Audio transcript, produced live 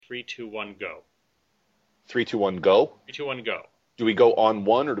3, 2, 1, go. 3, 2, 1, go? 3, 2, 1, go. Do we go on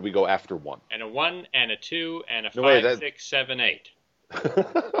 1 or do we go after 1? And a 1, and a 2, and a No way, 5, 6, 7, 8.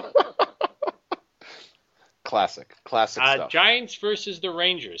 Classic stuff. Giants versus the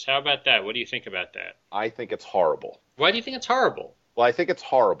Rangers. How about that? What do you think about that? I think it's horrible. Why do you think it's horrible? Well, I think it's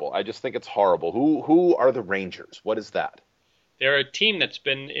horrible. I just think it's horrible. Who are the Rangers? What is that? They're a team that's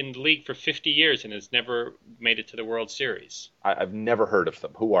been in the league for 50 years and has never made it to the World Series. I've never heard of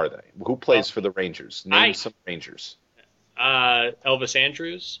them. Who are they? Who plays for the Rangers? Name some Rangers. Elvis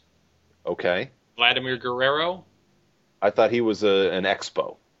Andrus. Okay. Vladimir Guerrero. I thought he was an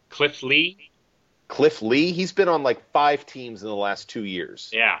Expo. Cliff Lee. Cliff Lee? He's been on like 5 teams in the last 2 years.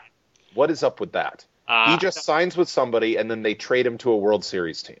 Yeah. What is up with that? He just signs with somebody and then they trade him to a World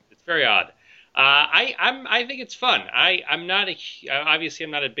Series team. It's very odd. I think it's fun. I'm not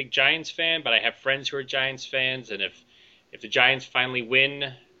a big Giants fan, but I have friends who are Giants fans, and if the Giants finally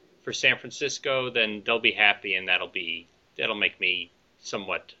win for San Francisco, then they'll be happy, and that'll make me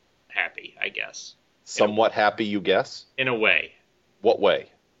somewhat happy, I guess. Somewhat happy, you guess? In a way. What way?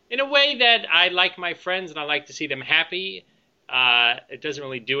 In a way that I like my friends and I like to see them happy. It doesn't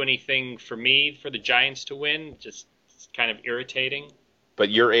really do anything for me for the Giants to win. Just it's kind of irritating. But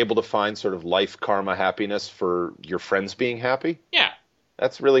you're able to find sort of life karma happiness for your friends being happy? Yeah.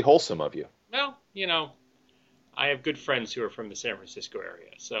 That's really wholesome of you. Well, I have good friends who are from the San Francisco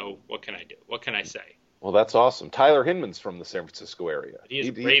area. So what can I do? What can I say? Well, that's awesome. Tyler Hinman's from the San Francisco area. He is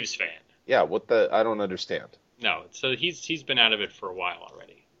a Braves fan. Yeah, I don't understand. No, so he's been out of it for a while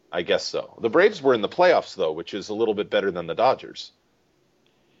already. I guess so. The Braves were in the playoffs, though, which is a little bit better than the Dodgers.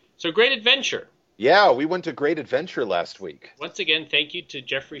 So Great Adventure. Yeah, we went to Great Adventure last week. Once again, thank you to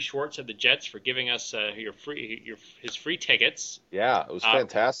Jeffrey Schwartz of the Jets for giving us his free tickets. Yeah, it was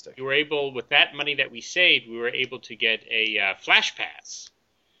fantastic. You were able, with that money that we saved, we were able to get a Flash Pass.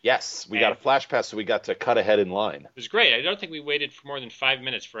 Yes, we got a Flash Pass, so we got to cut ahead in line. It was great. I don't think we waited for more than 5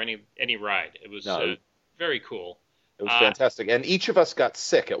 minutes for any ride. It was very cool. It was fantastic. And each of us got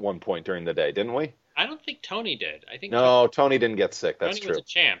sick at one point during the day, didn't we? I don't think Tony did. Tony didn't get sick. That's Tony true. was a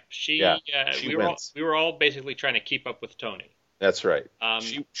champ. We were all basically trying to keep up with Tony. That's right.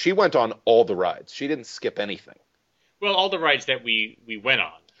 She went on all the rides. She didn't skip anything. Well, all the rides that we went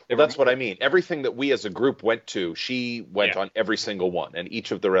on. Well, that's what I mean. Everything that we as a group went to, she went on every single one, and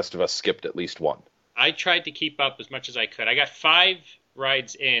each of the rest of us skipped at least one. I tried to keep up as much as I could. I got 5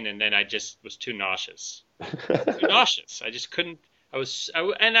 rides in, and then I just was too nauseous. I just couldn't. I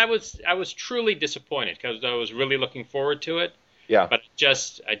was truly disappointed because I was really looking forward to it. Yeah. But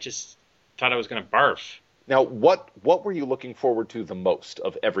I just thought I was going to barf. Now, what were you looking forward to the most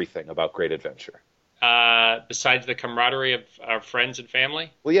of everything about Great Adventure? Besides the camaraderie of our friends and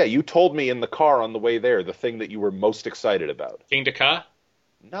family? Well, yeah, you told me in the car on the way there the thing that you were most excited about. King Dakar?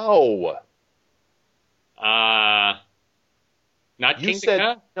 No. Not King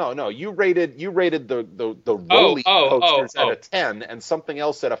Dakar? No. You rated the roller coasters at a 10 and something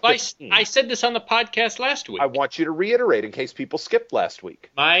else at a 15. I said this on the podcast last week. I want you to reiterate in case people skipped last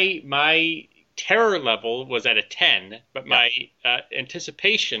week. My terror level was at a 10, but my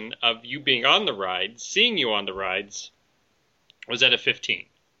anticipation of you being on the rides, seeing you on the rides, was at a 15.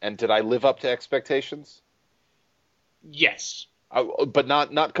 And did I live up to expectations? Yes. But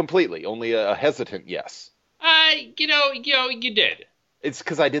not completely, only a hesitant yes. You did. It's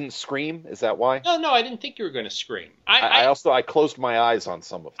because I didn't scream? Is that why? No, I didn't think you were going to scream. I closed my eyes on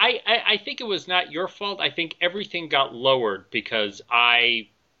some of them. I think it was not your fault. I think everything got lowered because I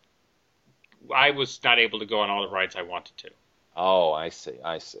was not able to go on all the rides I wanted to. Oh, I see.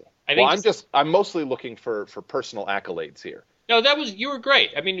 I'm mostly looking for personal accolades here. No, you were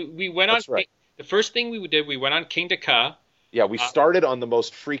great. I mean, we went That's on. Right. The first thing we went on King Dakar. Yeah, we started on the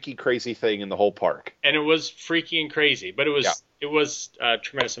most freaky, crazy thing in the whole park. And it was freaky and crazy, but it was a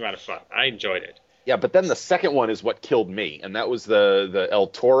tremendous amount of fun. I enjoyed it. Yeah, but then the second one is what killed me, and that was the El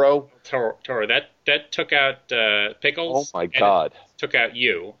Toro. Toro. That took out Pickles. Oh, my God. Took out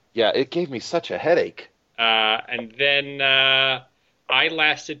you. Yeah, it gave me such a headache. And then I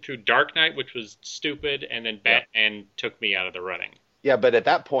lasted through Dark Knight, which was stupid, and then Batman took me out of the running. Yeah, but at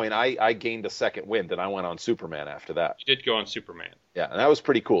that point, I gained a second wind, and I went on Superman after that. You did go on Superman. Yeah, and that was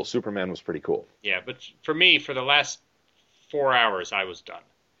pretty cool. Superman was pretty cool. Yeah, but for me, for the last 4 hours, I was done.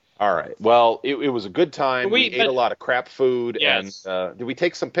 All right. Well, it was a good time. We ate a lot of crap food. Yes. And did we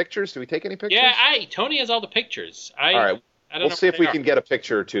take some pictures? Did we take any pictures? Yeah, Tony has all the pictures. All right. We'll see if we can get a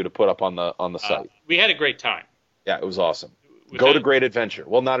picture or two to put up on the site. We had a great time. Yeah, it was awesome. Go to Great Adventure.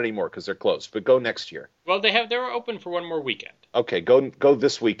 Well, not anymore because they're closed, but go next year. Well, they're open for one more weekend. Okay, go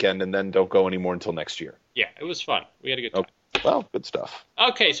this weekend and then don't go anymore until next year. Yeah, it was fun. We had a good time. Well, good stuff.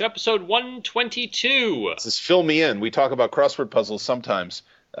 Okay, so episode 122. This is Fill Me In. We talk about crossword puzzles sometimes.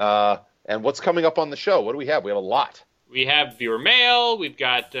 And what's coming up on the show? What do we have? We have a lot. We have viewer mail. We've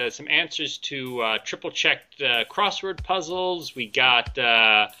got some answers to triple-checked crossword puzzles. We got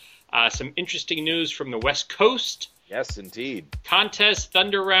some interesting news from the West Coast. Yes, indeed. Contest,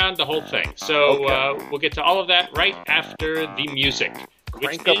 Thunder Round, the whole thing. So we'll get to all of that right after the music.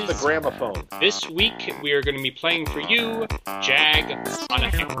 Crank up the gramophone. This week, we are going to be playing for you, Jag on a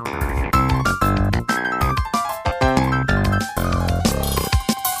Hammer.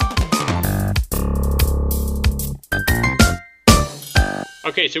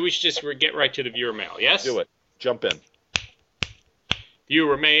 Okay, so we should just get right to the viewer mail, yes? Do it. Jump in.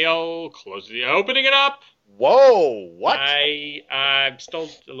 Viewer mail, opening it up. Whoa, what? I'm still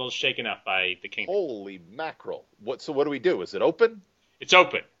a little shaken up by the kingdom. Holy mackerel. So what do we do? Is it open? It's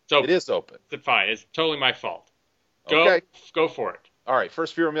open. It's open. It is open. It's fine. It's totally my fault. Okay. Go for it. All right,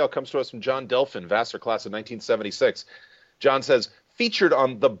 first viewer mail comes to us from John Delphin, Vassar class of 1976. John says, featured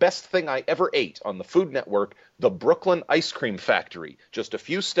on The Best Thing I Ever Ate on the Food Network, the Brooklyn Ice Cream Factory, just a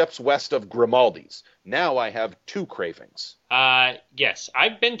few steps west of Grimaldi's. Now I have two cravings. Yes,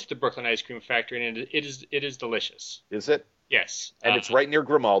 I've been to the Brooklyn Ice Cream Factory, and it is delicious. Is it? Yes. And it's right near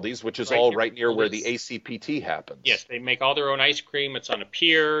Grimaldi's, which is right near where the ACPT happens. Yes, they make all their own ice cream. It's on a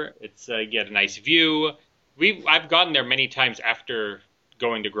pier. It's you get a nice view. I've gotten there many times after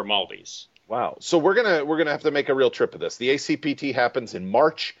going to Grimaldi's. Wow. So we're gonna have to make a real trip of this. The ACPT happens in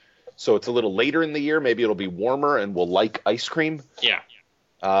March, so it's a little later in the year. Maybe it'll be warmer, and we'll like ice cream. Yeah.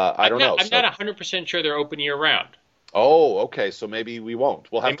 I don't know. I'm not 100% sure they're open year round. Oh, okay. So maybe we won't.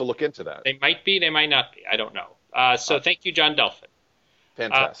 We'll have to look into that. They might be. They might not be. I don't know. So thank you, John Delphin.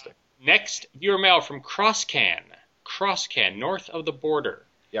 Fantastic. Next, viewer mail from Crosscan, north of the border.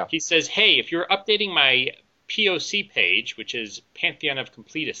 Yeah. He says, hey, if you're updating my POC page, which is Pantheon of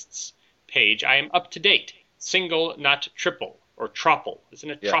Completists page, I am up to date. Single, not triple, or trople. Isn't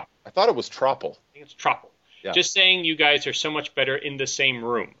it trople? I thought it was trople. I think it's trople. Yeah. Just saying you guys are so much better in the same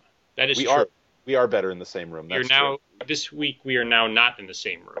room. That is true. We are better in the same room. That's true. This week, we are now not in the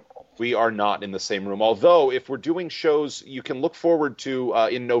same room. We are not in the same room. Although, if we're doing shows, you can look forward to,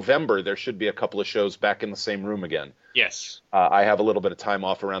 in November, there should be a couple of shows back in the same room again. Yes. I have a little bit of time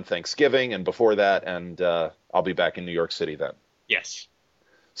off around Thanksgiving and before that, and I'll be back in New York City then. Yes.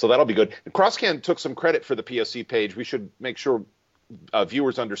 So that'll be good. Crosscan took some credit for the POC page. We should make sure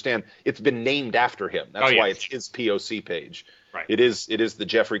viewers understand it's been named after him. That's why it's his POC page. Right. It is the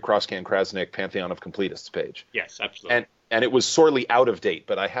Jeffrey Crosscan Krasnick Pantheon of Completists page. Yes, absolutely. And it was sorely out of date,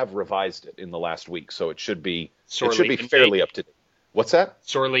 but I have revised it in the last week, so it should be fairly up to date. What's that?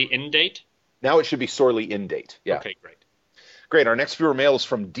 Sorely in date? Now it should be sorely in date. Yeah. Okay, great. Great. Our next viewer mail is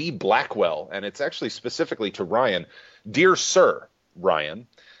from D. Blackwell, and it's actually specifically to Ryan. Dear Sir, Ryan,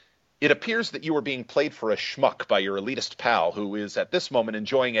 it appears that you are being played for a schmuck by your elitist pal who is at this moment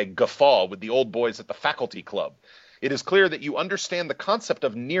enjoying a guffaw with the old boys at the faculty club. It is clear that you understand the concept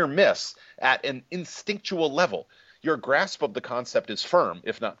of near miss at an instinctual level. Your grasp of the concept is firm,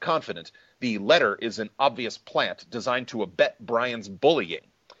 if not confident. The letter is an obvious plant designed to abet Brian's bullying.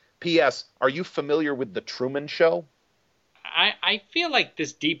 P.S. Are you familiar with The Truman Show? I feel like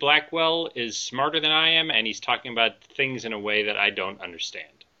this D. Blackwell is smarter than I am, and he's talking about things in a way that I don't understand.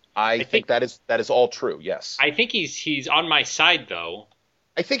 I think that is all true, yes. I think he's on my side, though.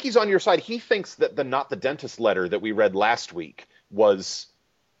 I think he's on your side. He thinks that the Not the Dentist letter that we read last week was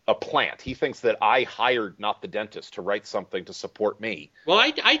a plant. He thinks that I hired Not the Dentist to write something to support me. Well,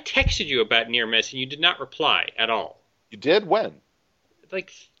 I texted you about near miss, and you did not reply at all. You did? When?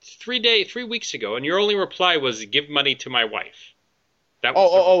 Like 3 weeks ago, and your only reply was give money to my wife. That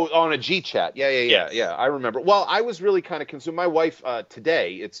was on a G chat. Yeah. I remember. Well, I was really kind of consumed. My wife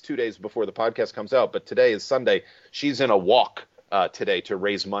today, it's 2 days before the podcast comes out, but today is Sunday. She's in a walk today to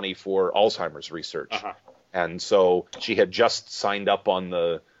raise money for Alzheimer's research. Uh-huh. And so she had just signed up on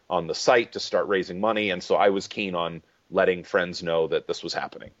the site to start raising money, and so I was keen on letting friends know that this was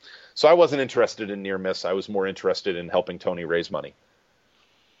happening. So I wasn't interested in near miss. I was more interested in helping Tony raise money.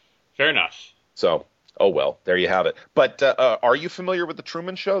 Fair enough. So, oh well, there you have it. But are you familiar with The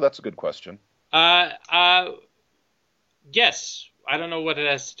Truman Show? That's a good question. Yes. I don't know what it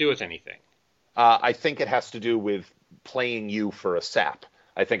has to do with anything. I think it has to do with playing you for a sap.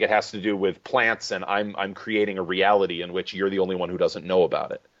 I think it has to do with plants, and I'm creating a reality in which you're the only one who doesn't know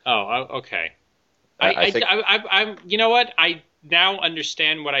about it. Oh, okay. I'm. You know what? I now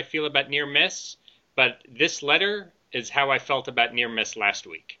understand what I feel about near miss, but this letter is how I felt about near miss last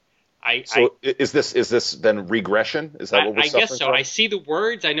week. So is this then regression? Is that what we're I guess suffering so. from? I see the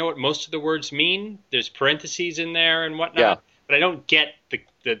words. I know what most of the words mean. There's parentheses in there and Yeah. whatnot, but I don't get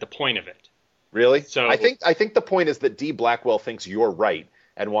the point of it. Really? So I think the point is that D. Blackwell thinks you're right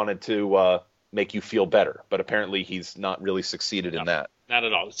and wanted to make you feel better, but apparently he's not really succeeded in that. not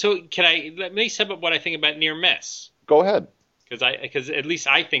at all. So let me sum up what I think about near miss, Go ahead. because at least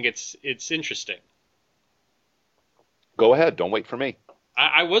I think it's interesting. Go ahead. Don't wait for me.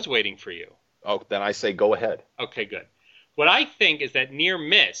 I was waiting for you. Oh, then I say go ahead. Okay, good. What I think is that near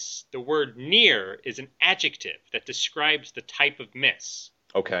miss, the word near is an adjective that describes the type of miss.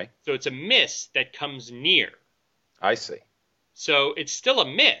 Okay. So it's a miss that comes near. I see. So it's still a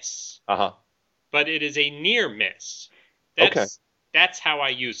miss, Uh-huh. but it is a near miss. Okay. That's how I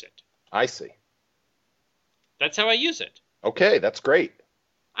use it. I see. That's how I use it. Okay, that's great.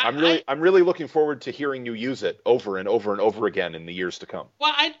 I'm I really looking forward to hearing you use it over and over and over again in the years to come.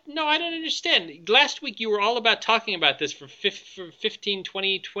 Well, I don't understand. Last week you were all about talking about this for 15,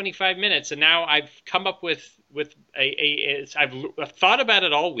 20, 25 minutes, and now I've come up with I've thought about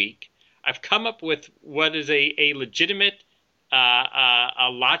it all week. I've come up with what is a legitimate, a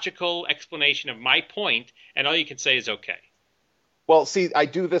logical explanation of my point, and all you can say is okay. Well, see, I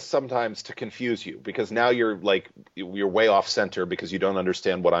do this sometimes to confuse you because now you're way off center because you don't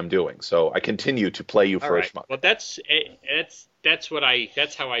understand what I'm doing. So I continue to play you for a schmuck. Well, that's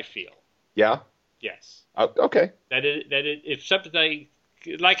how I feel. Yeah? Yes. Okay. If something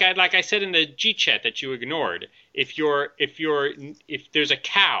like I said in the G chat that you ignored, if there's a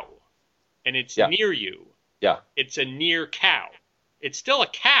cow and it's near you, yeah, it's a near cow. It's still a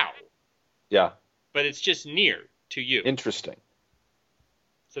cow. Yeah. But it's just near to you. Interesting.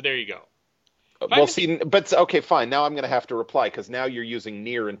 So there you go. Well, see, but okay, fine. Now I'm going to have to reply because now you're using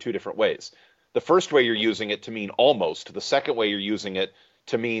near in two different ways. The first way you're using it to mean almost. The second way you're using it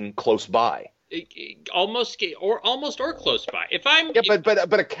to mean close by. Almost or close by.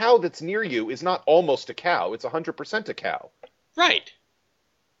 But a cow that's near you is not almost a cow. It's 100% a cow. Right.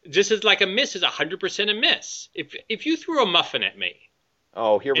 Just as like a miss is 100% a miss. If you threw a muffin at me.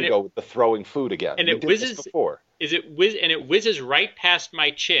 Oh, here we go with the throwing food again. And it whizzes before. It whizzes right past my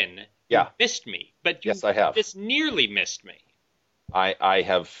chin. Yeah. You missed me. But yes, I have. This nearly missed me. I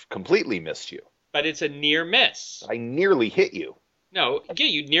have completely missed you. But it's a near miss. I nearly hit you. No, yeah,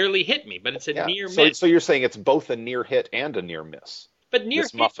 you nearly hit me, but it's a near miss. So you're saying it's both a near hit and a near miss. But near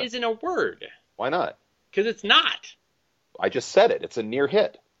hit isn't a word. Why not? Because it's not. I just said it. It's a near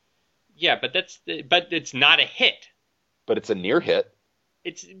hit. Yeah, but it's not a hit. But it's a near hit.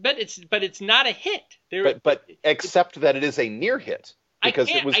 It's not a hit. But accept that it is a near hit because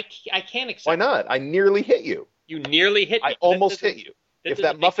I can't accept. Why not? I nearly hit you. You nearly hit me. I almost hit you. If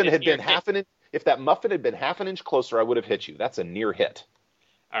that muffin had been half an inch closer, I would have hit you. That's a near hit.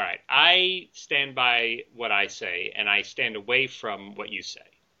 All right. I stand by what I say, and I stand away from what you say.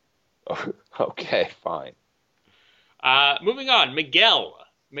 Okay, fine. Moving on. Miguel,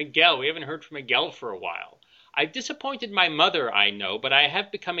 we haven't heard from Miguel for a while. I've disappointed my mother, I know, but I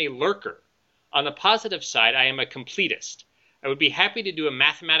have become a lurker. On the positive side, I am a completist. I would be happy to do a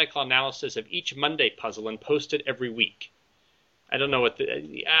mathematical analysis of each Monday puzzle and post it every week. I don't know what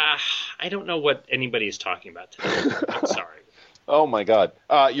anybody is talking about today. I'm sorry. Oh my God.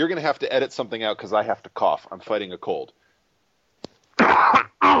 You're going to have to edit something out because I have to cough. I'm fighting a cold.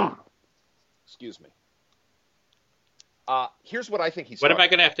 Excuse me. Here's what I think he's What am I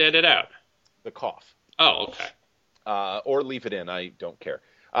going to have to edit out? The cough. Oh, okay. Or leave it in. I don't care.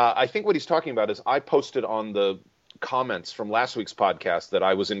 I think what he's talking about is I posted on the comments from last week's podcast that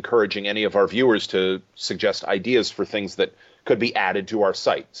I was encouraging any of our viewers to suggest ideas for things that could be added to our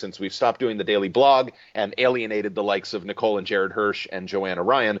site. Since we've stopped doing the daily blog and alienated the likes of Nicole and Jared Hirsch and Joanna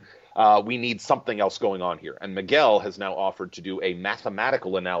Ryan, we need something else going on here. And Miguel has now offered to do a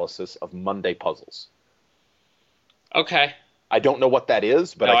mathematical analysis of Monday puzzles. Okay. I don't know what that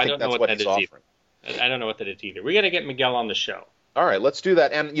is, but I think that's what he's offering. I don't know what that is either. We got to get Miguel on the show. All right, let's do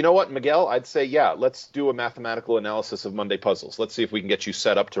that. And you know what, Miguel? I'd say, yeah, let's do a mathematical analysis of Monday puzzles. Let's see if we can get you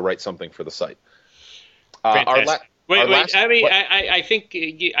set up to write something for the site. Fantastic. I think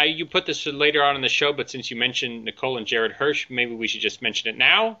you put this later on in the show, but since you mentioned Nicole and Jared Hirsch, maybe we should just mention it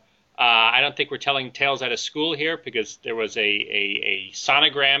now. I don't think we're telling tales out of school here because there was a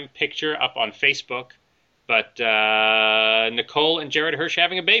sonogram picture up on Facebook, but Nicole and Jared Hirsch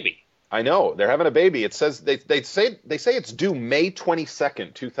having a baby. I know they're having a baby. It says they say it's due May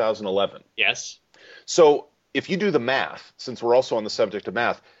 22nd, 2011. Yes. So if you do the math, since we're also on the subject of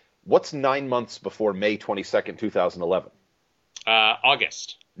math, what's 9 months before May 22nd, 2011?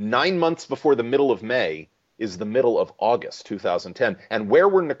 August. 9 months before the middle of May is the middle of August 2010. And where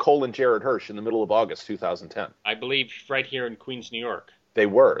were Nicole and Jared Hirsch in the middle of August 2010? I believe right here in Queens, New York. They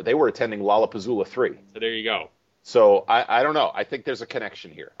were. They were attending Lollapuzzoola 3. So there you go. So I don't know. I think there's a connection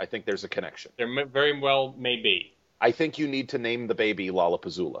here. I think there's a connection. There very well may be. I think you need to name the baby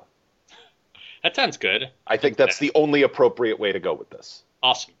Lollapuzzoola. That sounds good. I think that's the only appropriate way to go with this.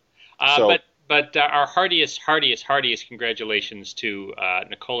 Awesome. But our heartiest congratulations to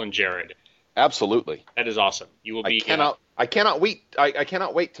Nicole and Jared. Absolutely. That is awesome. You will be. I cannot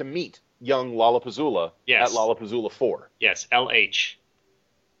wait to meet young Lollapuzzoola at Lollapuzzoola 4. Yes, LH.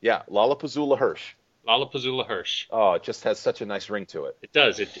 Yeah, Lollapuzzoola Hirsch. Lollapuzzoola Hirsch. Oh, it just has such a nice ring to it. It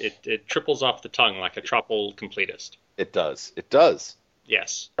does. It triples off the tongue like a tropical completist. It does. It does.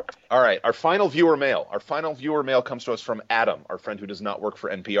 Yes. All right, our final viewer mail. Our final viewer mail comes to us from Adam, our friend who does not work for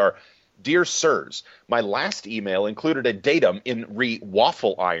NPR. Dear Sirs, my last email included a datum in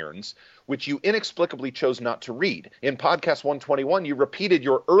waffle irons, which you inexplicably chose not to read. In podcast 121, you repeated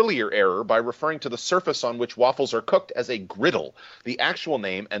your earlier error by referring to the surface on which waffles are cooked as a griddle. The actual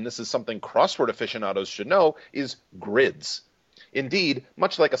name, and this is something crossword aficionados should know, is grids. Indeed,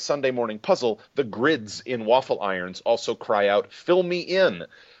 much like a Sunday morning puzzle, the grids in waffle irons also cry out, "Fill me in,"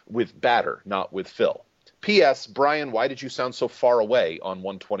 with batter, not with fill. P.S. Brian, why did you sound so far away on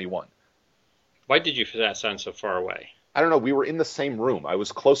 121? Why did you sound so far away? I don't know. We were in the same room. I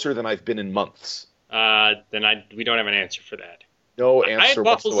was closer than I've been in months. We don't have an answer for that. No answer. I had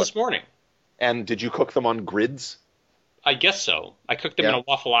waffles whatsoever. this morning. And did you cook them on grids? I guess so. I cooked them in a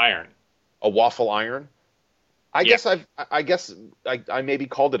waffle iron. A waffle iron? I guess I maybe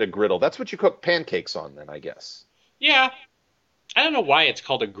called it a griddle. That's what you cook pancakes on then, I guess. Yeah. I don't know why it's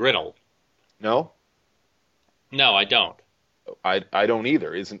called a griddle. No? No, I don't. I don't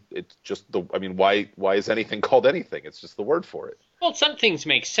either. Isn't it just why is anything called anything? It's just the word for it. Well, some things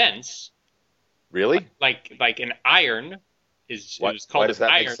make sense. Really? Like an iron is why does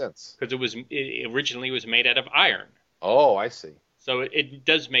that make sense? Because it originally was made out of iron. Oh, I see. So it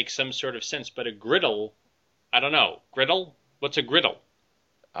does make some sort of sense, but a griddle, I don't know. Griddle? What's a griddle?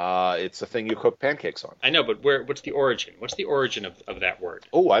 It's a thing you cook pancakes on. I know, but what's the origin? What's the origin of that word?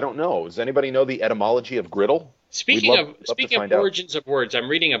 Oh, I don't know. Does anybody know the etymology of griddle? Speaking of origins of words, I'm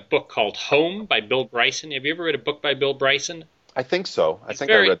reading a book called Home by Bill Bryson. Have you ever read a book by Bill Bryson? I think so. I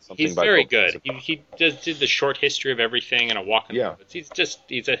read something by Bill. He's very good. He did the short history of everything and a walk in the woods.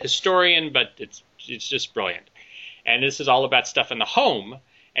 He's a historian, but it's just brilliant. And this is all about stuff in the home.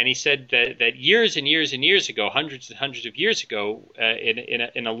 And he said that years and years and years ago, hundreds and hundreds of years ago,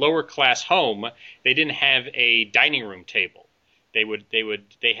 in a lower class home, they didn't have a dining room table.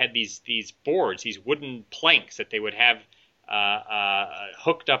 They had these boards, these wooden planks that they would have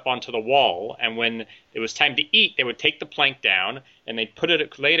hooked up onto the wall. And when it was time to eat, they would take the plank down and they'd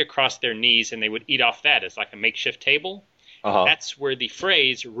lay it across their knees, and they would eat off that as like a makeshift table. Uh-huh. That's where the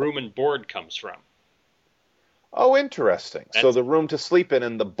phrase "room and board" comes from. Oh, interesting. So the room to sleep in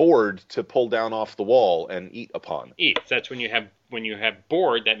and the board to pull down off the wall and eat upon. That's when you have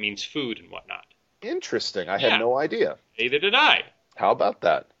board, that means food and whatnot. Interesting. I had no idea. Neither did I. How about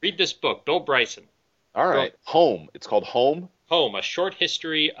that? Read this book, Bill Bryson. All right. Home. It's called Home? Home, A Short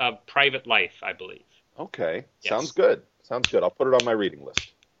History of Private Life, I believe. Okay. Yes. Sounds good. I'll put it on my reading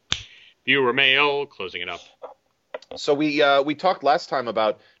list. Viewer mail, closing it up. So we talked last time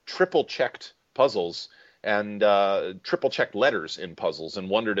about triple-checked puzzles and triple-checked letters in puzzles and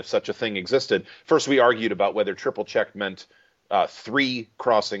wondered if such a thing existed. First, we argued about whether triple-checked meant 3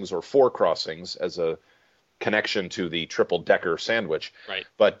 crossings or 4 crossings as a connection to the triple-decker sandwich. Right.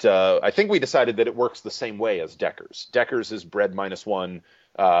 But I think we decided that it works the same way as Deckers. Deckers is bread -1.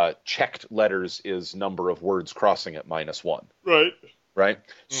 Checked letters is number of words crossing at -1. Right. Right?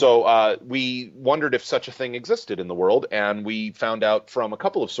 Mm-hmm. So we wondered if such a thing existed in the world, and we found out from a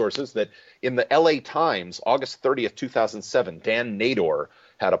couple of sources that in the LA Times, August 30th, 2007, Dan Nador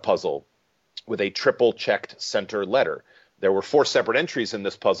had a puzzle with a triple-checked center letter. There were 4 separate entries in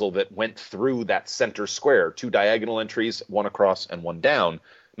this puzzle that went through that center square, 2 diagonal entries, 1 across and 1 down.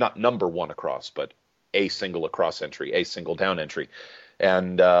 Not number 1 across, but a single across entry, a single down entry.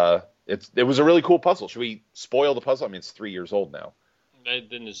 And it was a really cool puzzle. Should we spoil the puzzle? I mean, it's 3 years old now.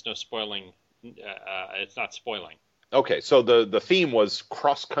 Then there's no spoiling. It's not spoiling. Okay, so the theme was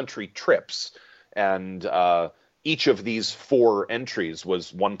cross-country trips, and each of these 4 entries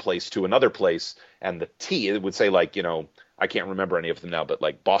was one place to another place, and the T, it would say like, I can't remember any of them now, but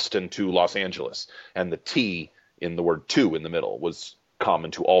like Boston to Los Angeles, and the T in the word to in the middle was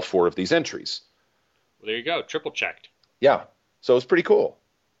common to all 4 of these entries. Well, there you go, triple checked. Yeah, so it was pretty cool.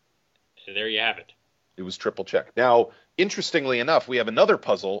 There you have it. It was triple checked. Now, interestingly enough, we have another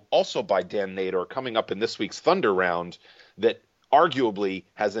puzzle also by Dan Nador coming up in this week's Thunder Round that arguably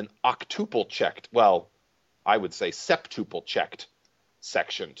has an octuple checked, well, I would say septuple checked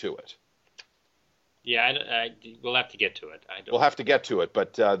section to it. Yeah, we'll have to get to it. We'll have to get to it,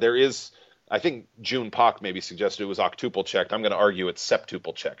 but there is, I think June Pak maybe suggested it was octuple checked. I'm going to argue it's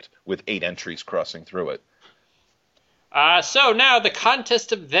septuple checked with 8 entries crossing through it. So now the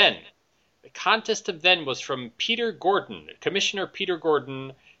Contest of Then. The Contest of Then was from Peter Gordon, Commissioner Peter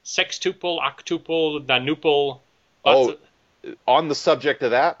Gordon, sextuple, octuple, nonuple. On the subject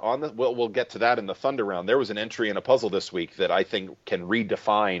of that, we'll get to that in the Thunder Round. There was an entry in a puzzle this week that I think can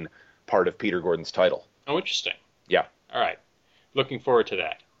redefine part of Peter Gordon's title. Oh, interesting. Yeah. All right. Looking forward to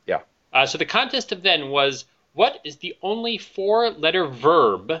that. Yeah. So the Contest of Then was, what is the only 4-letter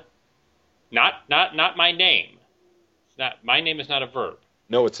verb, not my name. My name is not a verb.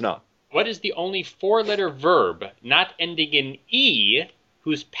 No, it's not. What is the only 4-letter verb not ending in E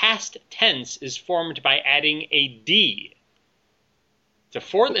whose past tense is formed by adding a D? It's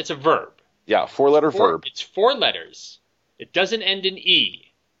a verb. Yeah, 4-letter verb. It's 4 letters. It doesn't end in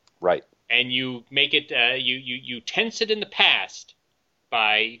E. Right. And you make it you tense it in the past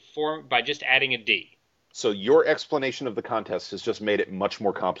by just adding a D. So your explanation of the contest has just made it much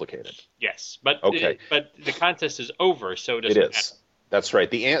more complicated. Yes, but okay. But the contest is over, so it doesn't It is. matter. That's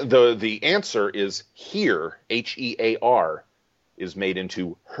right. The answer is here. HEAR is made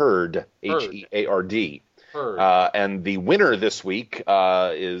into heard. HEARD. And the winner this week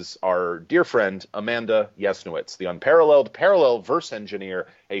is our dear friend Amanda Yesnowitz, the unparalleled parallel verse engineer,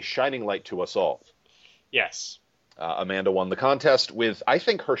 a shining light to us all. Yes. Amanda won the contest with, I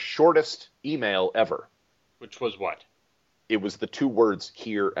think, her shortest email ever. Which was what? It was the 2 words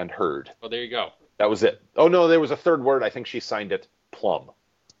hear and heard. Well, there you go. That was it. Oh, no, there was a 3rd word. I think she signed it plum.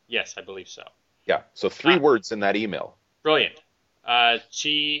 Yes, I believe so. Yeah, so 3 words in that email. Brilliant.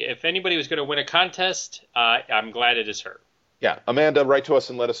 If anybody was going to win a contest, I'm glad it is her. Yeah, Amanda, write to us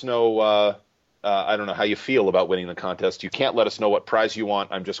and let us know, I don't know how you feel about winning the contest. You can't let us know what prize you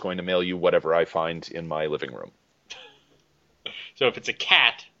want. I'm just going to mail you whatever I find in my living room. So if it's a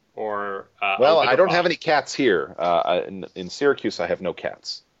cat or... well, I don't have any cats here. In Syracuse, I have no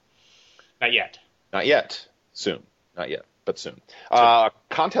cats. Not yet. Not yet. Soon. Not yet, but soon.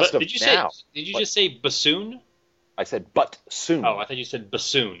 Contest of now. Did you just say bassoon? I said but soon. Oh, I thought you said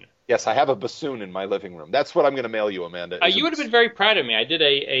bassoon. Yes, I have a bassoon in my living room. That's what I'm going to mail you, Amanda. You would have been very proud of me. I did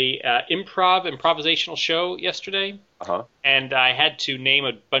a improvisational show yesterday, and I had to name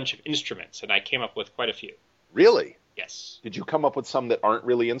a bunch of instruments, and I came up with quite a few. Really? Yes. Did you come up with some that aren't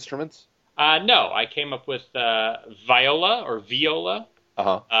really instruments? No, I came up with viola or viola,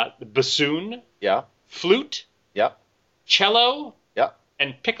 bassoon, yeah, flute, yeah, cello, yeah,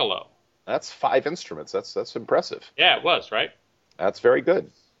 and piccolo. That's 5 instruments. That's impressive. Yeah, it was, right? That's very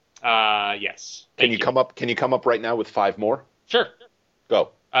good. Yes. Can you come up right now with 5 more? Sure.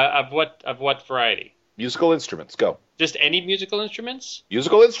 Go. Of what variety? Musical instruments. Go. Just any musical instruments?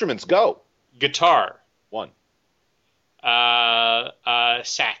 Musical instruments. Go. Guitar. 1.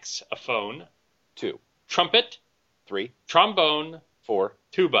 Saxophone. 2. Trumpet. 3. Trombone. 4.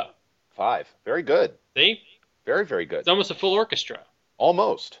 Tuba. 5. Very good. See? Very, very good. It's almost a full orchestra.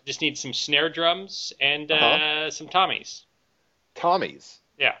 Almost. Just need some snare drums and some tommies. Tommies?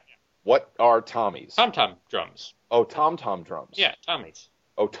 Yeah. What are tommies? Tom-tom drums. Oh, tom-tom drums. Yeah, tommies.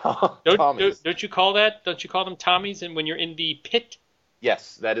 Oh, tommies. Don't you call them tommies and when you're in the pit?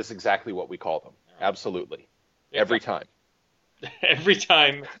 Yes, that is exactly what we call them. Right. Absolutely. Yeah. Every time. Every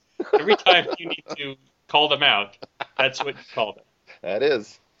time you need to call them out, that's what you call them. That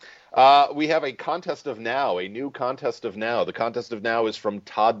is. We have a contest of now, a new contest of now. The contest of now is from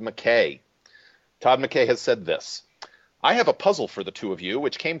Todd McKay. Todd McKay has said this. I have a puzzle for the 2 of you,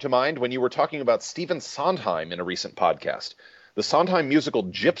 which came to mind when you were talking about Stephen Sondheim in a recent podcast. The Sondheim musical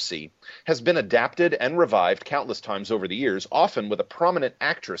Gypsy has been adapted and revived countless times over the years, often with a prominent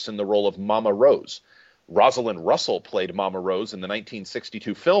actress in the role of Mama Rose. Rosalind Russell played Mama Rose in the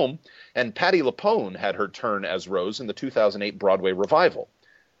 1962 film, and Patti LuPone had her turn as Rose in the 2008 Broadway revival.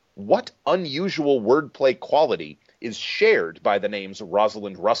 What unusual wordplay quality is shared by the names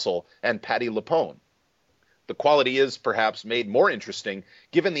Rosalind Russell and Patti LuPone? The quality is perhaps made more interesting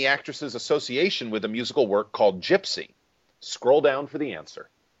given the actress's association with a musical work called Gypsy. Scroll down for the answer.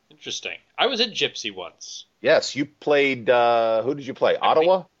 Interesting. I was at Gypsy once. Yes, you played, who did you play?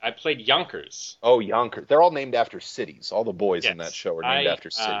 Ottawa? I played Yonkers. Oh, Yonkers. They're all named after cities. All the boys in that show are named after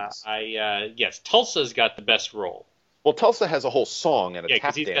cities. Yes, Tulsa's got the best role. Well, Tulsa has a whole song and a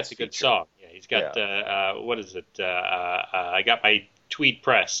tap dance he's got the good feature. song. Yeah, he's got, what is it? I Got My Tweed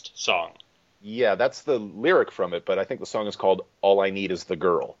Pressed song. Yeah, that's the lyric from it, but I think the song is called All I Need Is the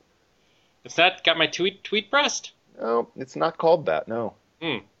Girl. Is that got my tweet pressed? No, it's not called that, no.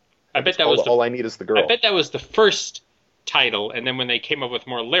 Hmm. I I think bet it's that called was the All I Need Is the I Girl. bet that was the first title, and then when they came up with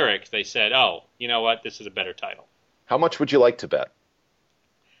more lyrics, they said, "Oh, you know what? This is a better title." How much would you like to bet?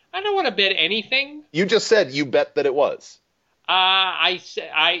 I don't want to bet anything. You just said you bet that it was. No, I said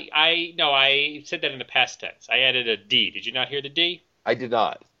that in the past tense. I added a D. Did you not hear the D? I did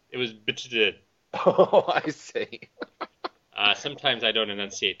not. It was Oh, I see. sometimes I don't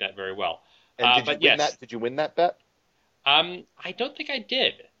enunciate that very well. And did you But win yes, that? Did you win that bet? I don't think I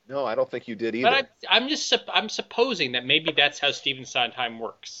did. No, I don't think you did But either. I'm supposing that maybe that's how Stephen Sondheim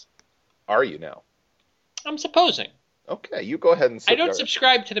works. Are you now? I'm supposing. Okay, you go ahead and. I don't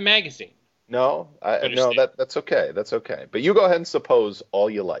subscribe to the magazine. No, no, Understand. that's okay. That's okay. But you go ahead and suppose all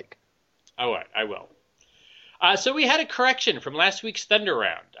you like. All right, I will. So we had a correction from last week's Thunder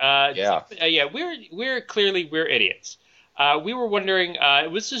Round. Yeah. Yeah, we're idiots. We were wondering.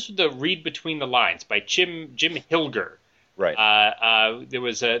 This is the Read Between the Lines by Jim Hilger. Right. There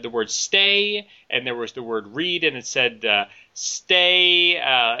was the word stay, and there was the word read, and it said stay,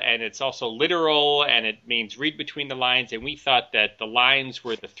 and it's also literal, and it means read between the lines. And we thought that the lines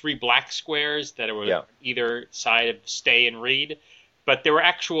were the three black squares that were either side of stay and read, but there were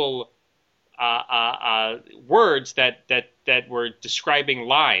actual words that were describing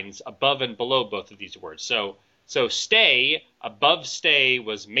lines above and below both of these words. So stay, above stay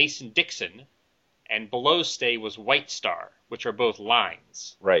was Mason-Dixon, and below stay was White Star, which are both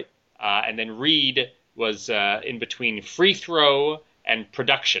lines. Right. And then read was in between free throw and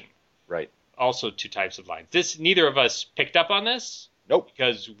production. Right. Also two types of lines. Neither of us picked up on this. Nope.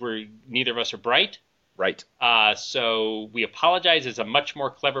 Because neither of us are bright. Right. So we apologize. It's a much more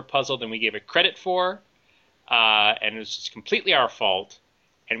clever puzzle than we gave it credit for. And it was just completely our fault.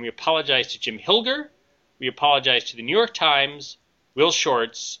 And we apologize to Jim Hilger. We apologize to the New York Times, Will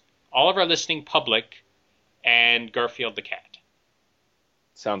Shortz, all of our listening public, and Garfield the cat.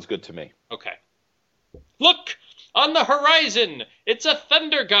 Sounds good to me. Okay. Look! On the horizon! It's a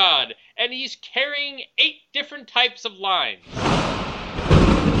thunder god, and he's carrying 8 different types of lines.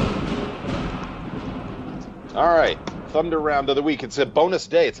 All right. Thunder Round of the Week. It's a bonus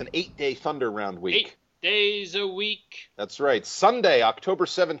day. It's an 8-day Thunder Round week. 8 days a week. That's right. Sunday, October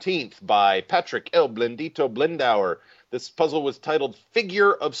 17th by Patrick L. Blendito Blendauer. This puzzle was titled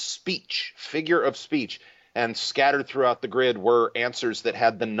Figure of Speech. Figure of Speech. And scattered throughout the grid were answers that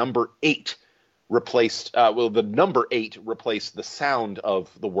had the number 8 replaced. The number 8 replaced the sound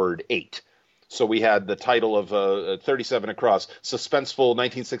of the word 8. So we had the title of 37 across, suspenseful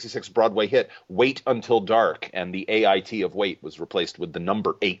 1966 Broadway hit, Wait Until Dark. And the AIT of wait was replaced with the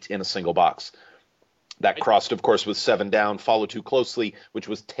number 8 in a single box. That crossed, of course, with 7 down, Follow Too Closely, which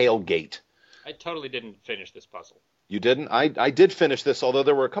was Tailgate. I totally didn't finish this puzzle. You didn't? I did finish this, although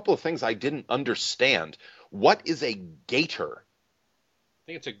there were a couple of things I didn't understand. What is a gator? I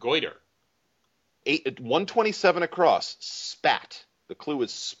think it's a goiter. 127 across, spat. The clue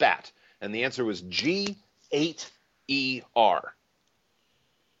is spat. And the answer was G8ER.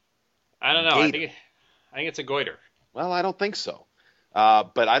 I don't know. Gator. I think it's a goiter. Well, I don't think so.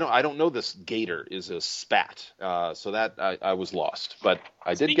 But I don't know this gator is a spat. So that I was lost. But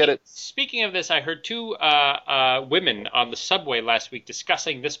I did get it. Speaking of this, I heard 2 women on the subway last week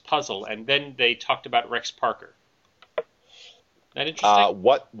discussing this puzzle, and then they talked about Rex Parker. That interesting?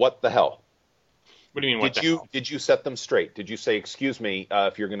 What the hell? What do you mean? Did you set them straight? Did you say, excuse me,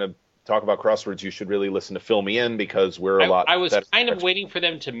 if you're going to talk about crosswords, you should really listen to Fill Me In because we're a lot. I was kind of waiting for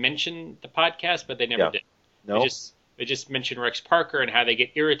them to mention the podcast, but they never did. No. They just mentioned Rex Parker and how they get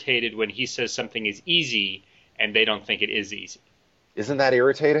irritated when he says something is easy and they don't think it is easy. Isn't that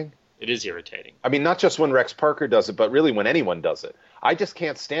irritating? It is irritating. I mean, not just when Rex Parker does it, but really when anyone does it. I just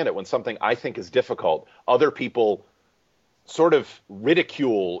can't stand it when something I think is difficult, other people sort of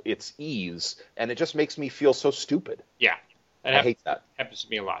ridicule its ease, and it just makes me feel so stupid. Yeah. I hate that. Happens to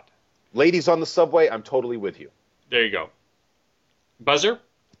me a lot. Ladies on the subway, I'm totally with you. There you go. Buzzer.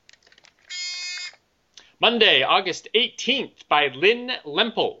 Monday, August 18th by Lynn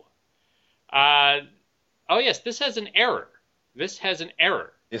Lempel. Oh, yes, this has an error. This has an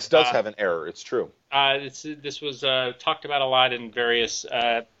error. This does have an error. It's true. This was talked about a lot in various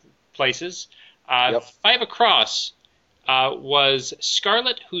places. Yep. 5 across was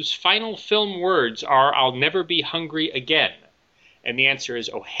Scarlett, whose final film words are, I'll never be hungry again. And the answer is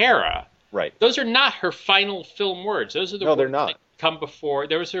O'Hara. Right. Those are not her final film words. Those are the words they're not. That come before.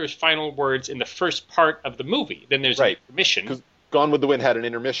 Those are her final words in the first part of the movie. Then there's an intermission. Because Gone with the Wind had an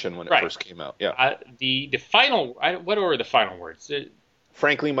intermission when it first came out. Yeah. The final. What were the final words?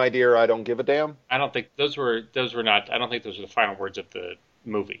 Frankly, my dear, I don't give a damn. I don't think those were not. I don't think those were the final words of the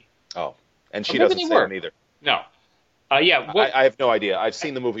movie. Oh, and Or she maybe doesn't they say were. them either. No. Yeah. I have no idea. I've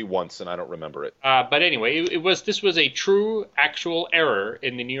seen the movie once and I don't remember it. But anyway, this was a true actual error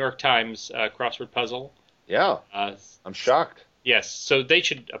in the New York Times crossword puzzle. Yeah, Uh, I'm shocked. yes. So they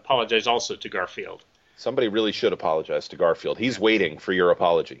should apologize also to Garfield. Somebody really should apologize to Garfield. He's waiting for your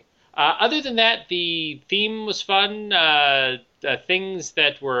apology. Other than that, the theme was fun. Things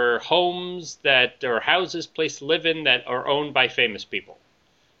that were homes that or houses, place to live in that are owned by famous people.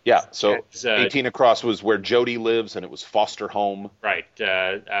 Yeah, so It's, 18 Across was where Jody lives, and it was foster home. right.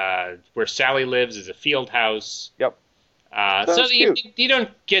 Where Sally lives is a field house. Yep. So Sounds cute. you don't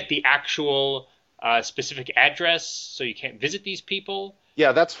get the actual specific address, so you can't visit these people.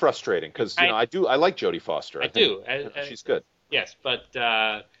 Yeah, that's frustrating because I like Jodie Foster. I think, do. she's good. Yes, but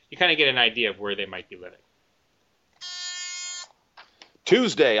you kind of get an idea of where they might be living.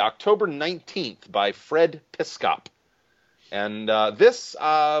 Tuesday, October 19th by Fred Piscop. And this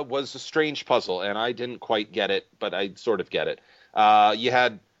was a strange puzzle, and I didn't quite get it, but I sort of get it. You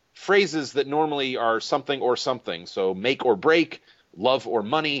had phrases that normally are something or something, so make or break, love or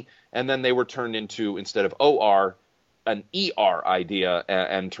money, and then they were turned into, instead of OR, an ER idea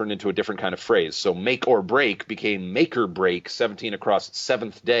and turned into a different kind of phrase. So make or break became make or break, 17 Across,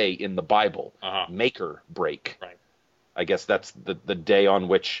 seventh day in the Bible. Make or break. Right. I guess that's the day on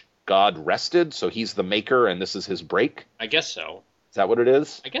which God rested, so he's the maker and this is his break? I guess so. Is that what it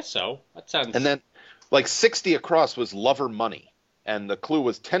is? I guess so. That sounds... And then, like, 60 Across was lover money, and the clue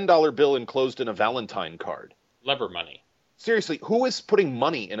was $10 bill enclosed in a Valentine card. Lever money. Seriously, who is putting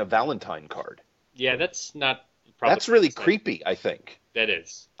money in a Valentine card? Yeah, that's not... That's really creepy, I think. That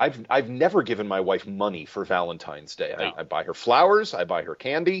is. I've never given my wife money for Valentine's Day. No. I buy her flowers, I buy her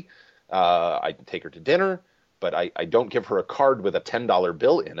candy, I take her to dinner, but I don't give her a card with a $10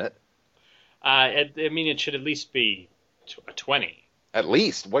 bill in it. I mean, it should at least be a 20. At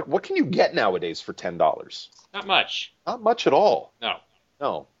least. What can you get nowadays for $10? Not much. Not much at all. No.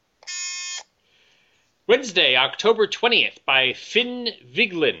 No. Wednesday, October 20th by Finn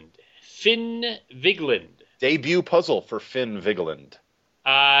Vigland. Finn Vigland. Debut puzzle for Finn Vigland.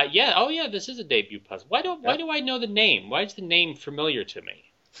 Yeah. Oh, yeah. This is a debut puzzle. Why do I know the name? Why is the name familiar to me?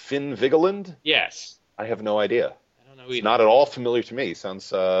 Finn Vigland? Yes. I have no idea. I don't know either. It's not at all familiar to me.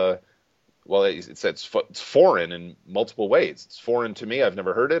 Sounds well. It's foreign in multiple ways. It's foreign to me. I've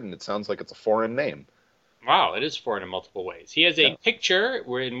never heard it, and it sounds like it's a foreign name. Wow, it is foreign in multiple ways. He has a picture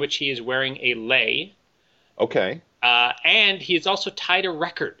in which he is wearing a lei. Okay. And he has also tied a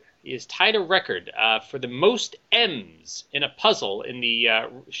record. He has tied a record for the most M's in a puzzle in the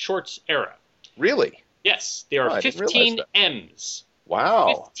shorts era. Really? Yes, there are 15 M's.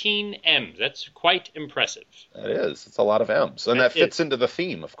 Wow. 15 M's. That's quite impressive. That is. It's a lot of M's. And that fits into the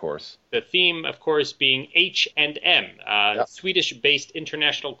theme, of course. The theme, of course, being H&M, Swedish-based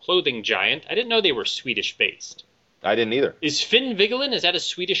international clothing giant. I didn't know they were Swedish-based. I didn't either. Is Finn Vigelen, is that a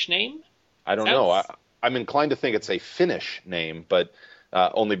Swedish name? I don't know. I'm inclined to think it's a Finnish name, but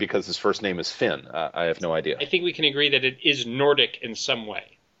only because his first name is Finn. I have no idea. I think we can agree that it is Nordic in some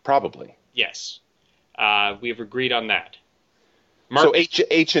way. Probably. Yes. We have agreed on that. So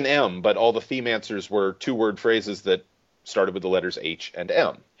H and M, but all the theme answers were two-word phrases that started with the letters H and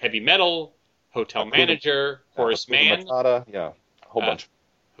M. Heavy metal, hotel manager, chorus man. Matata, yeah, a whole bunch.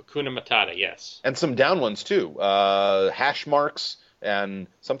 Hakuna Matata, yes. And some down ones, too. Hash marks and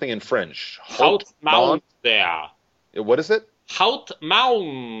something in French. Hout maun there. What is it? Hout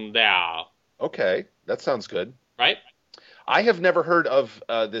maun there. Okay, that sounds good. Right? I have never heard of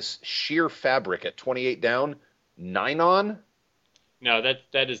this sheer fabric at 28 down. Nylon? No,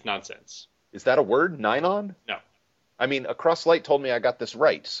 that is nonsense. Is that a word? Nylon? No. I mean, Across Light told me I got this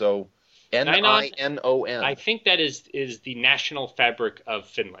right, so Ninon. I think that is the national fabric of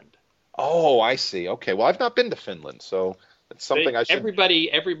Finland. Oh, I see. Okay, well, I've not been to Finland, so it's something I should...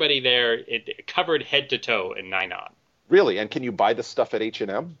 Everybody there, covered head to toe in nylon. Really? And can you buy this stuff at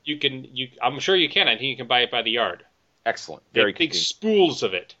H&M? I'm sure you can. I think you can buy it by the yard. Excellent. Very big spools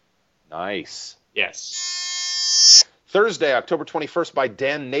of it. Nice. Yes. Thursday, October 21st by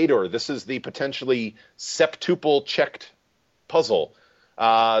Dan Nador. This is the potentially septuple checked puzzle.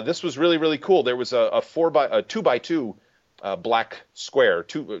 This was really, really cool. There was a 2x2 black square,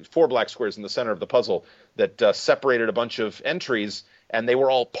 four black squares in the center of the puzzle that separated a bunch of entries, and they were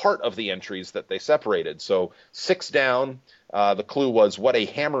all part of the entries that they separated. So 6 down, the clue was what a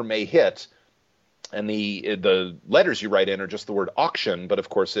hammer may hit. And the letters you write in are just the word auction, but of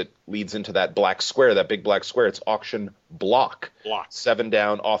course it leads into that black square, that big black square. It's auction block. 7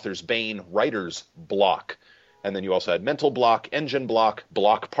 down, author's bane, writer's block. And then you also had mental block, engine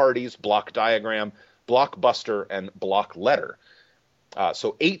block parties, block diagram, blockbuster, and block letter.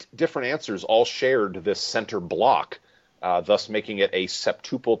 So 8 different answers all shared this center block, thus making it a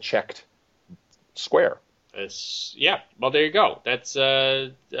septuple checked square. Yeah, well, there you go. That's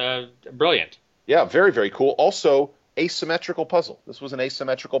brilliant. Yeah, very, very cool. Also, asymmetrical puzzle. This was an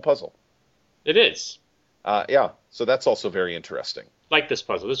asymmetrical puzzle. It is. Yeah, so that's also very interesting. Like this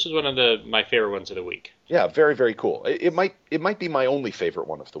puzzle. This was one of my favorite ones of the week. Yeah, very, very cool. It might be my only favorite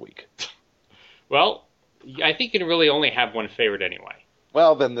one of the week. Well, I think you can really only have one favorite anyway.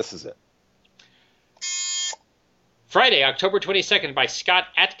 Well, then this is it. Friday, October 22nd, by Scott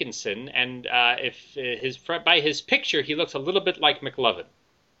Atkinson, and by his picture, he looks a little bit like McLovin.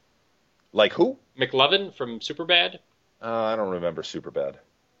 Like who? McLovin from Superbad? I don't remember Superbad.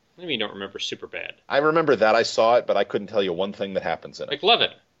 What do you mean you don't remember Superbad? I remember that I saw it, but I couldn't tell you one thing that happens in it.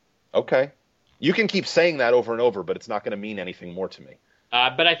 McLovin. Okay. You can keep saying that over and over, but it's not going to mean anything more to me.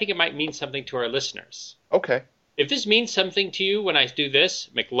 But I think it might mean something to our listeners. Okay. If this means something to you when I do this,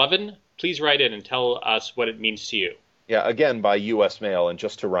 McLovin, please write in and tell us what it means to you. Yeah, again, by U.S. mail and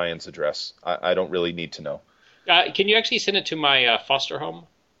just to Ryan's address. I don't really need to know. Can you actually send it to my foster home?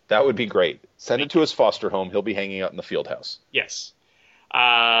 That would be great. Send it to his foster home. He'll be hanging out in the field house. Yes.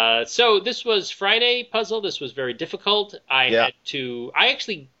 So this was Friday puzzle. This was very difficult. I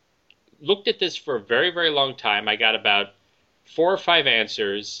actually looked at this for a very, very long time. I got about 4 or 5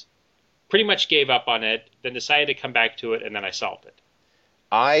 answers, pretty much gave up on it, then decided to come back to it, and then I solved it.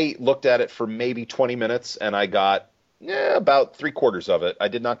 I looked at it for maybe 20 minutes, and I got about 3/4 of it. I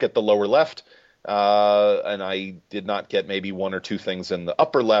did not get the lower left, and I did not get maybe 1 or 2 things in the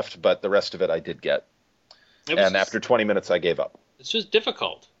upper left, but the rest of it I did get. And after 20 minutes, I gave up. This was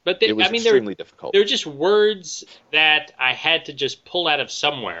difficult. But it was extremely difficult. There were just words that I had to just pull out of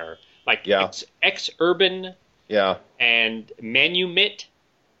somewhere, like ex-urban and manumit.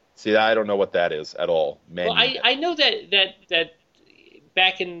 See, I don't know what that is at all. Well, I know that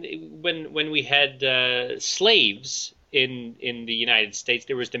back in when we had slaves in the United States,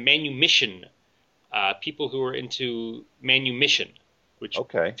 there was the manumission, people who were into manumission, which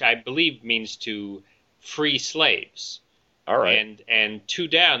I believe means to free slaves. All right. And 2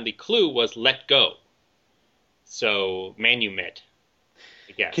 down, the clue was let go. So manumit,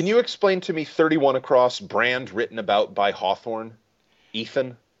 I guess. Can you explain to me 31 across, brand written about by Hawthorne?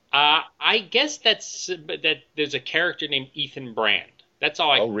 Ethan? I guess that there's a character named Ethan Brand. That's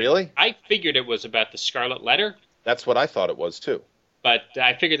all. Oh, really? I figured it was about the Scarlet Letter. That's what I thought it was, too. But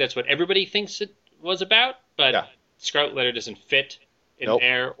I figured that's what everybody thinks it was about. But Scarlet Letter doesn't fit in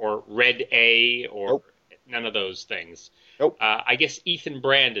there, or Red A, or none of those things. Nope. I guess Ethan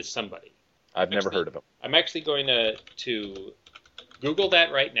Brand is somebody. I've never heard of him. I'm actually going to Google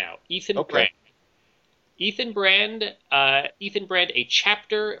that right now. Ethan Brand. Ethan Brand, A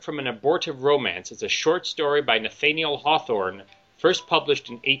Chapter from an Abortive Romance. It's a short story by Nathaniel Hawthorne, first published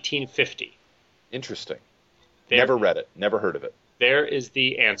in 1850. Interesting. Never read it. Never heard of it. There is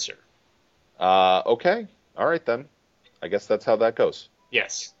the answer. Okay. All right, then. I guess that's how that goes.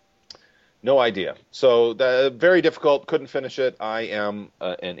 Yes. No idea. So, very difficult. Couldn't finish it. I am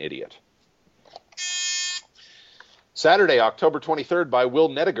an idiot. Saturday, October 23rd, by Will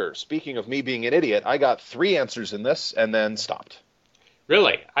Nediger. Speaking of me being an idiot, I got 3 answers in this and then stopped.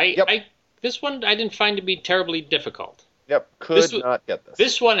 Really? This one I didn't find to be terribly difficult. Yep, could not get this.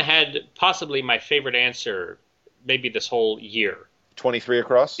 This one had possibly my favorite answer maybe this whole year. 23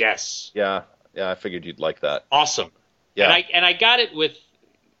 across? Yes. Yeah, I figured you'd like that. Awesome. Yeah. And I got it with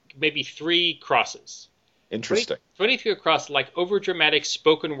maybe 3 crosses. Interesting. 23 across, like overdramatic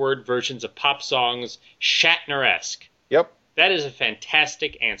spoken word versions of pop songs, Shatner-esque. Yep. That is a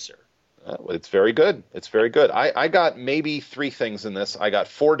fantastic answer. It's very good. It's very good. I got maybe 3 things in this. I got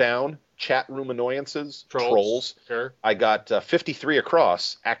 4 down, chat room annoyances, trolls. Sure. I got 53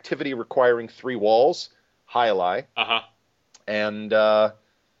 across, activity requiring 3 walls, Highlight. Uh-huh. And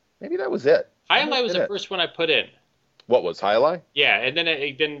maybe that was it. Highlight was the first one I put in. What was Highlight? Yeah, and then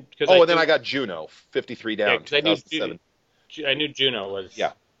I got Juno, 53 down. Because I knew Juno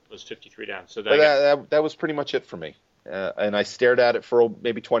was 53 down. So that was pretty much it for me. And I stared at it for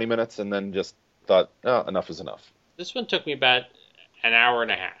maybe 20 minutes and then just thought, enough is enough. This one took me about an hour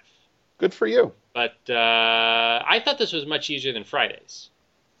and a half. Good for you. But I thought this was much easier than Friday's.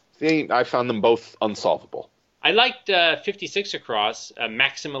 See, I found them both unsolvable. I liked 56 across,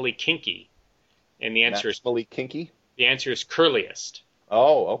 maximally kinky. And the answer maximally kinky? The answer is curliest.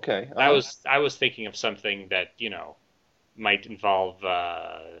 Oh, okay. I was thinking of something that, might involve,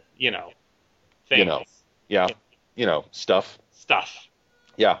 things. Yeah. Stuff. Stuff.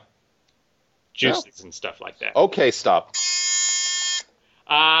 Yeah. No. juices and stuff like that. Okay, stop.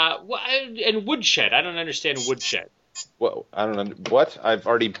 And woodshed. I don't understand woodshed. Well, I don't know. What? I've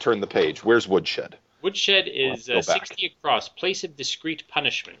already turned the page. Where's woodshed? Woodshed is Go back. 60 across. Place of discreet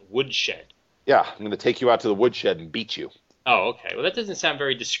punishment. Woodshed. Yeah, I'm going to take you out to the woodshed and beat you. Oh, okay. Well, that doesn't sound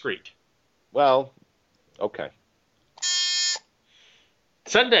very discreet. Well, okay.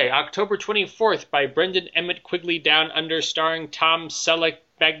 Sunday, October 24th, by Brendan Emmett Quigley Down Under, starring Tom Selleck,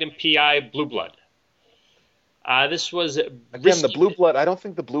 Magnum P.I., Blue Blood. This was Again, the blue blood. I don't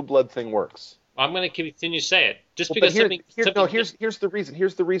think the blue blood thing works. I'm going to continue to say it. Just Well, because but here's the reason.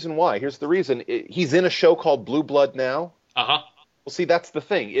 Here's the reason why. Here's the reason. He's in a show called Blue Blood now. Uh-huh. Well, see, that's the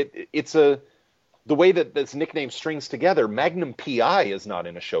thing. It's the way that this nickname strings together. Magnum P.I. is not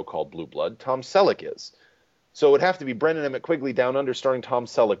in a show called Blue Blood. Tom Selleck is. So it would have to be Brendan Emmett Quigley Down Under, starring Tom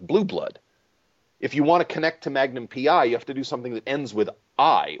Selleck, Blue Blood. If you want to connect to Magnum P.I., you have to do something that ends with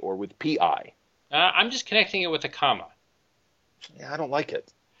I or with P.I. I'm just connecting it with a comma. Yeah, I don't like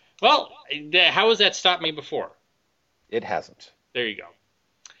it. Well, how has that stopped me before? It hasn't. There you go.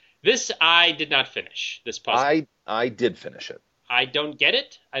 This I did not finish, this puzzle. I did finish it. I don't get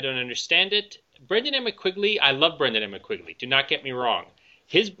it. I don't understand it. Brendan Emmett Quigley, I love Brendan Emmett Quigley. Do not get me wrong.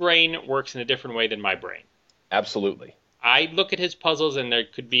 His brain works in a different way than my brain. Absolutely. I look at his puzzles and there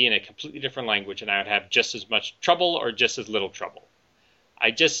could be in a completely different language and I would have just as much trouble or just as little trouble.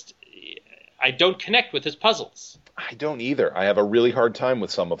 I don't connect with his puzzles. I don't either. I have a really hard time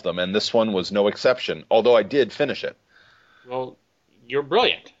with some of them, and this one was no exception, although I did finish it. Well, you're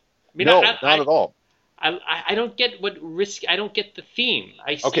brilliant. I mean, no, not at all. I don't get I don't get the theme.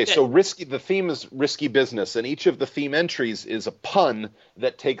 So the theme is risky business, and each of the theme entries is a pun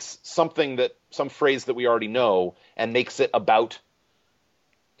that takes some phrase that we already know and makes it about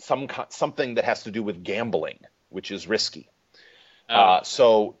something that has to do with gambling, which is risky.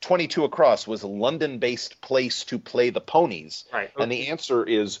 So 22 across was a London-based place to play the ponies, right? And the answer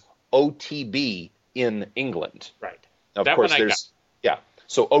is OTB in England. Right. Now, of course,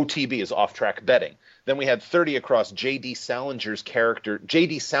 so OTB is off-track betting. Then we had 30 across. J.D. Salinger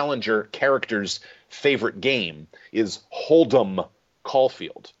character's favorite game is Hold'em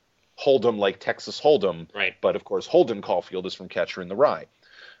Caulfield. Hold'em like Texas Hold'em, right? But of course, Holden Caulfield is from Catcher in the Rye.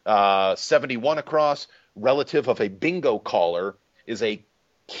 71 across. Relative of a bingo caller is a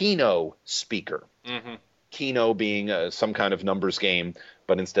keno speaker. Mm-hmm. Keno being some kind of numbers game,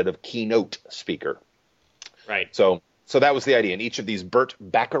 but instead of keynote speaker. Right. So that was the idea. And each of these Burt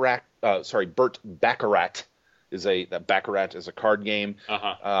Baccarat is a card game.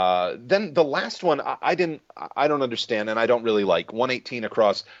 Uh-huh. Then the last one I don't understand, and I don't really like. 118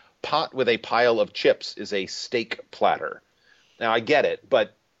 across. Pot with a pile of chips is a steak platter. Now I get it,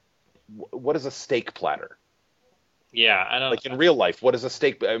 but what is a steak platter? Yeah, I don't. Like in real life, what is a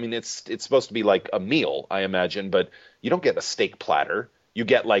steak? I mean, it's supposed to be like a meal, I imagine, but you don't get a steak platter. You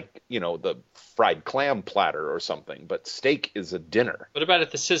get the fried clam platter or something. But steak is a dinner. What about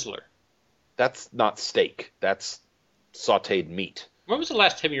at the Sizzler? That's not steak. That's sautéed meat. When was the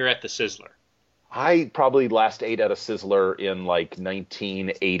last time you were at the Sizzler? I probably last ate at a Sizzler in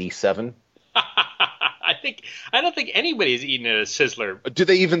 1987. I don't think anybody's eaten at a Sizzler. Do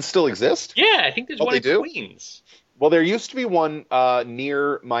they even still exist? Yeah, I think there's one in Queens. Well, there used to be one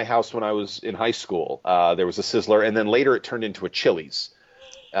near my house when I was in high school. There was a Sizzler, and then later it turned into a Chili's.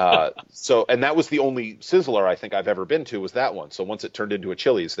 And that was the only Sizzler I think I've ever been to, was that one. So once it turned into a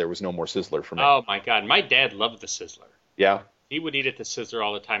Chili's, there was no more Sizzler for me. Oh my God, my dad loved the Sizzler. Yeah. He would eat at the Sizzler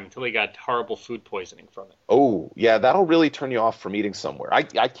all the time until he got horrible food poisoning from it. Oh, yeah, that'll really turn you off from eating somewhere. I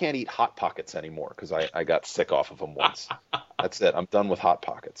can't eat Hot Pockets anymore because I got sick off of them once. That's it. I'm done with Hot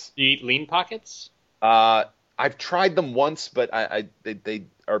Pockets. Do you eat Lean Pockets? I've tried them once, but they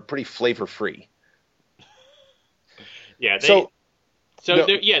are pretty flavor-free. Yeah, the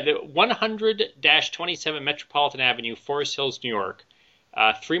 100-27 Metropolitan Avenue, Forest Hills, New York,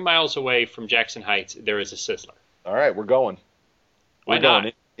 3 miles away from Jackson Heights, there is a Sizzler. All right, we're going. Why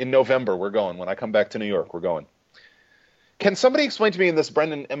not? In November, we're going. When I come back to New York, we're going. Can somebody explain to me in this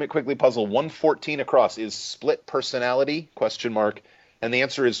Brendan Emmett Quigley puzzle, 114 across is split personality, ? And the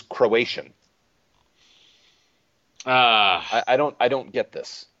answer is Croatian. I don't get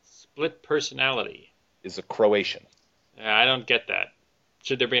this. Split personality is a Croatian. I don't get that.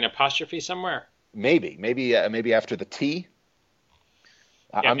 Should there be an apostrophe somewhere? Maybe after the T.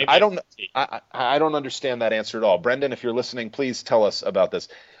 Yeah, I don't understand that answer at all. Brendan, if you're listening, please tell us about this.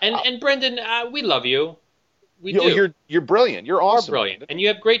 And Brendan, we love you. We do. You're brilliant. You're awesome. You're brilliant, and you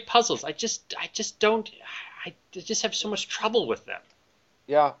have great puzzles. I just have so much trouble with them.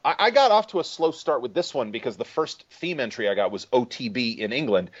 Yeah, I got off to a slow start with this one because the first theme entry I got was OTB in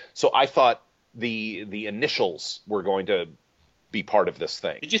England. So I thought the initials were going to be part of this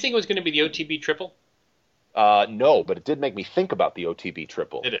thing. Did you think it was going to be the OTB triple? No, but it did make me think about the OTB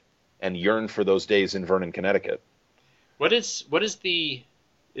triple. Did it? And yearn for those days in Vernon, Connecticut. Is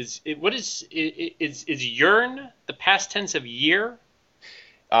yearn the past tense of year?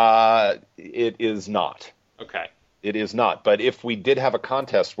 It is not. Okay. It is not. But if we did have a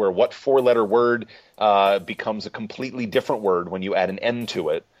contest where what four-letter word becomes a completely different word when you add an N to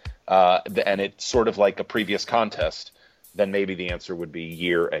it, and it's sort of like a previous contest, then maybe the answer would be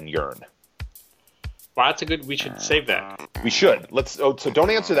year and yearn. Wow, that's a good. We should save that. We should. So don't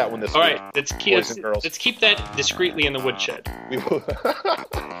answer that one this week. All right, let's keep that discreetly in the woodshed.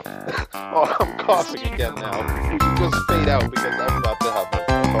 Oh, I'm coughing again now. We should just fade out because I'm about to have a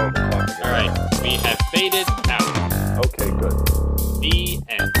horrible coughing. All right.